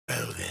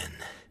Well then,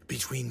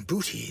 between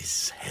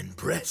booties and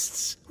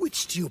breasts,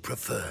 which do you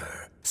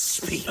prefer?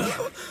 Speak.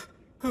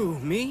 Who,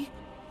 me?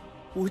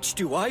 Which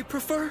do I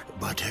prefer?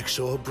 Buttocks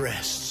or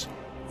breasts?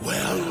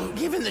 Well,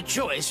 Given the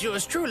choice,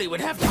 yours truly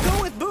would have to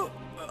go with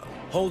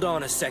Hold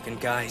on a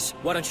second, guys.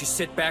 Why don't you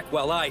sit back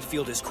while I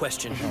field his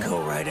question? Go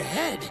right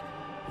ahead.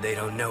 They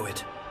don't know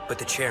it, but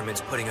the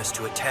chairman's putting us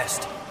to a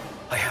test.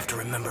 I have to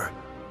remember.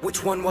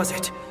 Which one was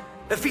it?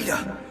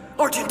 Evita!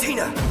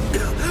 Argentina!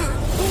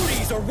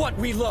 Booties are what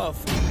we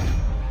love!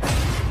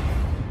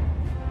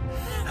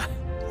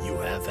 you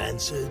have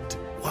answered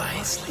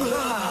wisely.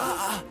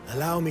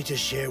 Allow me to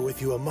share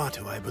with you a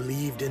motto I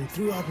believed in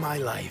throughout my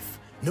life.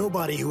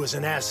 Nobody who is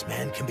an ass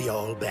man can be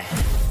all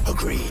bad.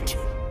 Agreed.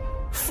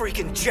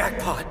 Freaking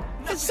jackpot!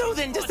 So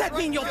then, does that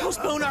mean you'll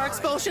postpone our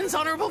expulsions,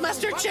 Honorable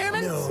Master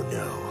Chairman?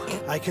 No.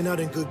 I cannot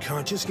in good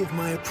conscience give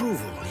my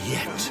approval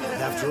yet.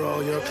 After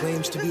all, your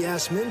claims to be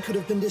ass men could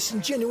have been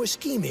disingenuous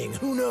scheming.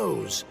 Who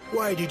knows?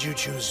 Why did you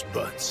choose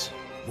butts?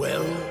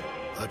 Well,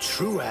 a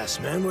true ass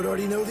man would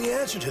already know the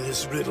answer to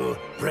this riddle.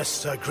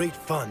 Breasts are great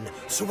fun,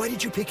 so why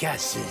did you pick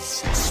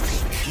asses?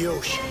 Speak.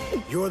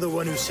 Kyoshi, you're the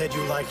one who said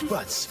you liked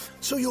butts,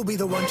 so you'll be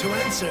the one to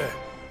answer.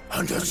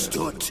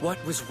 Understood.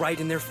 What was right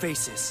in their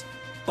faces?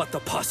 But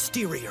the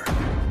posterior.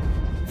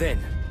 Then,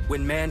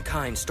 when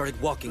mankind started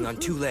walking on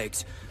two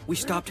legs, we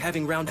stopped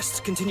having round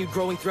breasts, continued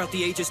growing throughout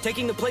the ages,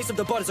 taking the place of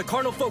the butt as a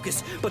carnal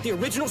focus, but the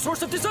original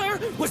source of desire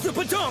was the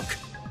badonk!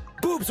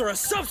 Boobs are a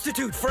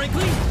substitute,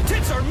 frankly!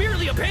 Tits are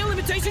merely a pale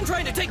imitation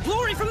trying to take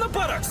glory from the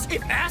buttocks!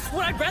 If asked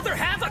would I rather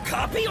have a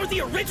copy or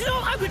the original,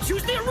 I would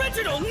choose the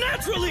original,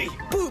 naturally!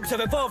 Boobs have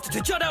evolved to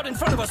jut out in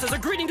front of us as a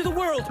greeting to the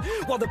world,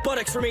 while the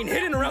buttocks remain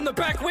hidden around the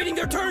back, waiting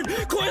their turn,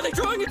 coyly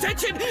drawing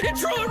attention in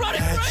true erotic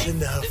That's right.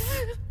 enough.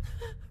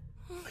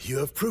 You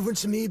have proven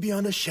to me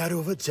beyond a shadow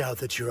of a doubt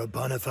that you're a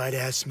bona fide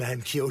ass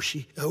man,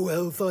 Kyoshi. A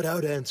well thought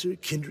out answer,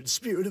 kindred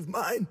spirit of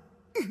mine.